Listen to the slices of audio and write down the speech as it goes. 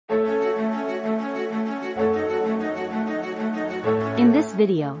this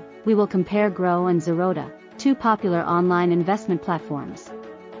video, we will compare Groww and Zerodha, two popular online investment platforms.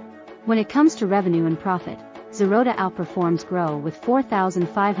 When it comes to revenue and profit, Zerodha outperforms Groww with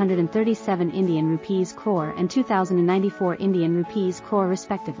 4,537 Indian rupees crore and 2,094 Indian rupees crore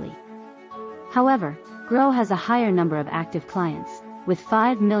respectively. However, Groww has a higher number of active clients, with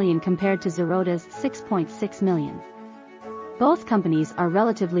 5 million compared to Zerodha's 6.6 million. Both companies are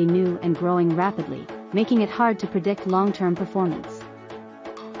relatively new and growing rapidly, making it hard to predict long-term performance.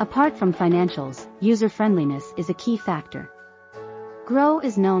 Apart from financials, user-friendliness is a key factor. Groww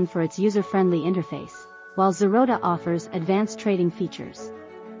is known for its user-friendly interface, while Zerodha offers advanced trading features.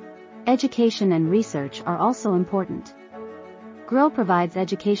 Education and research are also important. Groww provides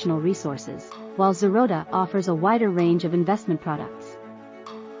educational resources, while Zerodha offers a wider range of investment products.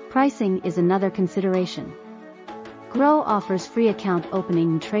 Pricing is another consideration. Groww offers free account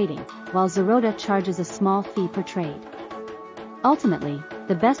opening and trading, while Zerodha charges a small fee per trade. Ultimately,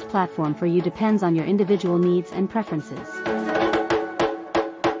 the best platform for you depends on your individual needs and preferences.